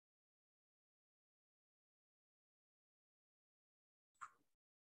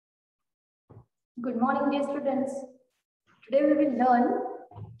Good morning, dear students. Today we will learn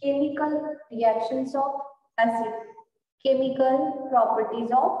chemical reactions of acid, chemical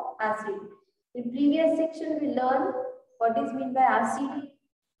properties of acid. In previous section, we learned what is meant by acid,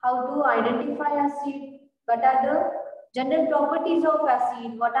 how to identify acid, what are the general properties of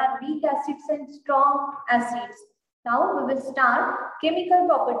acid, what are weak acids and strong acids. Now we will start chemical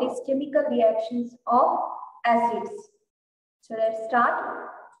properties, chemical reactions of acids. So let's start.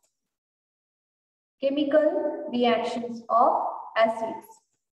 Chemical reactions of acids.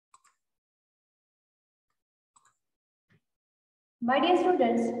 My dear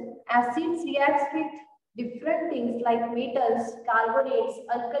students, acids react with different things like metals, carbonates,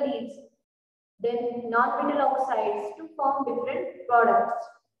 alkalis, then non-metal oxides to form different products.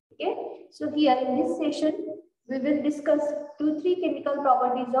 Okay, so here in this session, we will discuss 2-3 chemical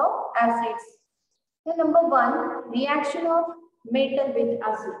properties of acids. So number 1, reaction of metal with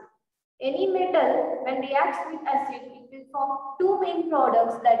acid. Any metal, when reacts with acid, it will form 2 main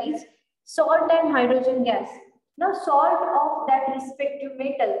products, that is salt and hydrogen gas. Now, salt of that respective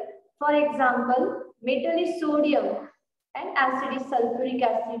metal, for example, metal is sodium and acid is sulfuric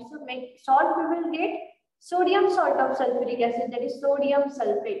acid. So, salt we will get sodium salt of sulfuric acid, that is sodium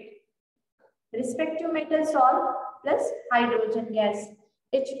sulfate. Respective metal salt plus hydrogen gas,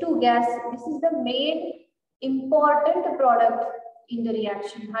 H2 gas. This is the main important product in the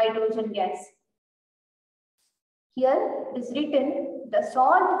reaction, hydrogen gas. Here it is written, the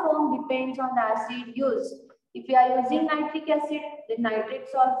salt form depends on the acid used. If you are using nitric acid, then nitrate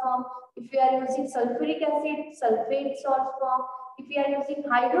salt form. If you are using sulfuric acid, sulfate salt form. If you are using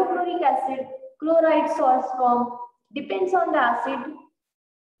hydrochloric acid, chloride salt form. Depends on the acid.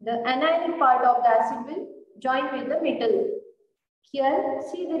 The anionic part of the acid will join with the metal. Here,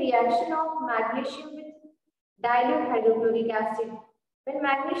 see the reaction of magnesium with dilute hydrochloric acid. When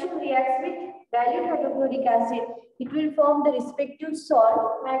magnesium reacts with dilute hydrochloric acid, it will form the respective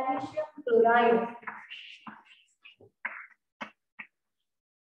salt, magnesium chloride.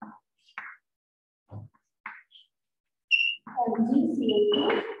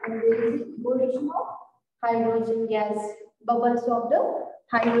 MgCl2, and there is evolution of hydrogen gas, bubbles of the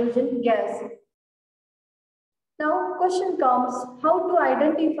hydrogen gas. Now, question comes, how to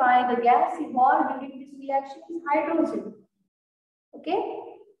identify the gas evolved during this reaction is hydrogen. Okay,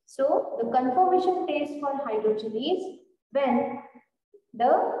 so the conformation test for hydrogen is when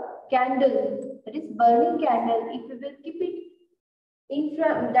the candle, that is burning candle, if we will keep it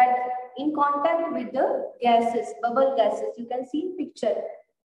in contact with the gases, bubble gases, you can see in picture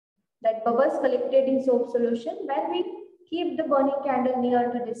that bubbles collected in soap solution. When we keep the burning candle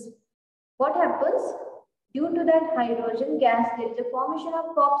near to this, what happens? Due to that hydrogen gas, there is a formation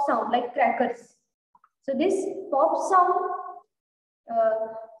of pop sound like crackers. So this pop sound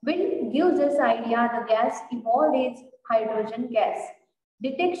will give us idea the gas evolved is hydrogen gas.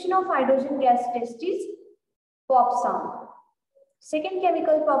 Detection of hydrogen gas test is pop sound. Second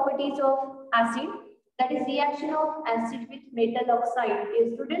chemical properties of acid, that is reaction of acid with metal oxide.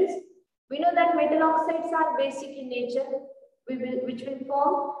 Dear students, we know that metal oxides are basic in nature, which will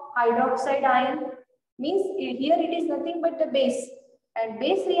form hydroxide ion. Means here it is nothing but the base, and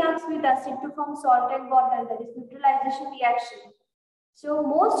base reacts with acid to form salt and water, that is neutralization reaction. So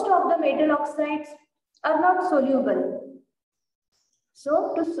most of the metal oxides are not soluble.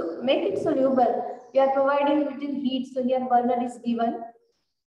 So to make it soluble, we are providing little heat. So here burner is given.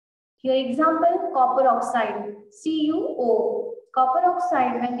 Here example, copper oxide, CuO. Copper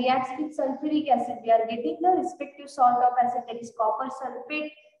oxide when reacts with sulfuric acid, we are getting the respective salt of acid, that is copper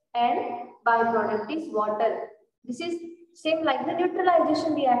sulfate, and byproduct is water. This is same like the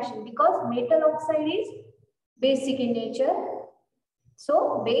neutralization reaction because metal oxide is basic in nature.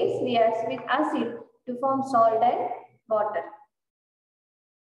 So base reacts with acid to form salt and water.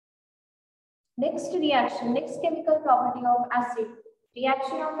 Next reaction, next chemical property of acid,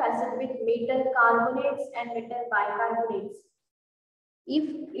 reaction of acid with metal carbonates and metal bicarbonates. If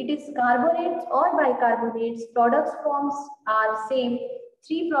it is carbonates or bicarbonates, products forms are same.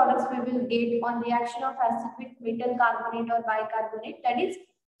 3 products we will get on reaction of acid with metal carbonate or bicarbonate, that is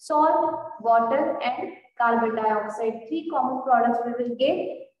salt, water and carbon dioxide. 3 common products we will get.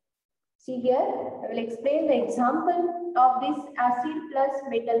 See here, I will explain the example of this acid plus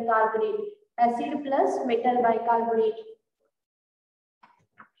metal carbonate, acid plus metal bicarbonate.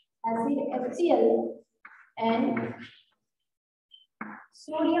 Acid HCl and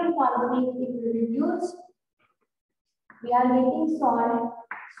sodium carbonate, if we reduce, we are getting salt,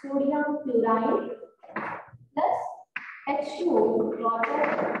 sodium chloride plus H2O,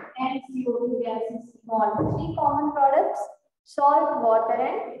 water and CO2 gases involved. 3 common products, salt, water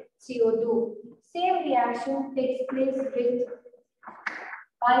and CO2. Same reaction takes place with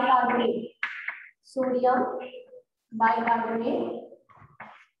bicarbonate. Sodium bicarbonate,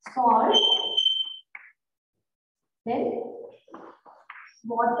 salt, then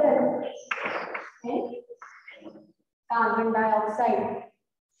water and carbon dioxide.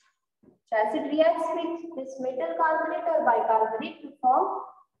 So acid reacts with this metal carbonate or bicarbonate to form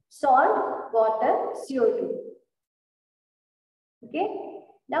salt, water, CO2. Okay.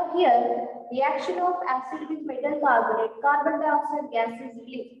 Now here, reaction of acid with metal carbonate, carbon dioxide gas is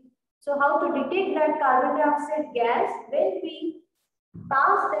released. So how to detect that carbon dioxide gas? When we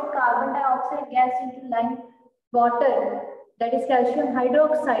pass that carbon dioxide gas into lime water, that is calcium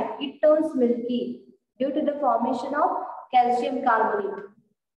hydroxide, it turns milky due to the formation of calcium carbonate.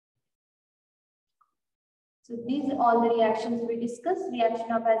 So these are all the reactions we discussed.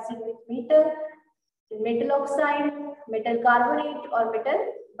 Reaction of acid with metal oxide, metal carbonate or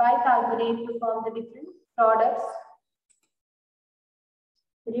metal bicarbonate to form the different products.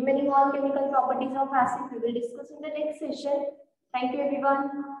 The remaining all chemical properties of acid we will discuss in the next session. Thank you everyone.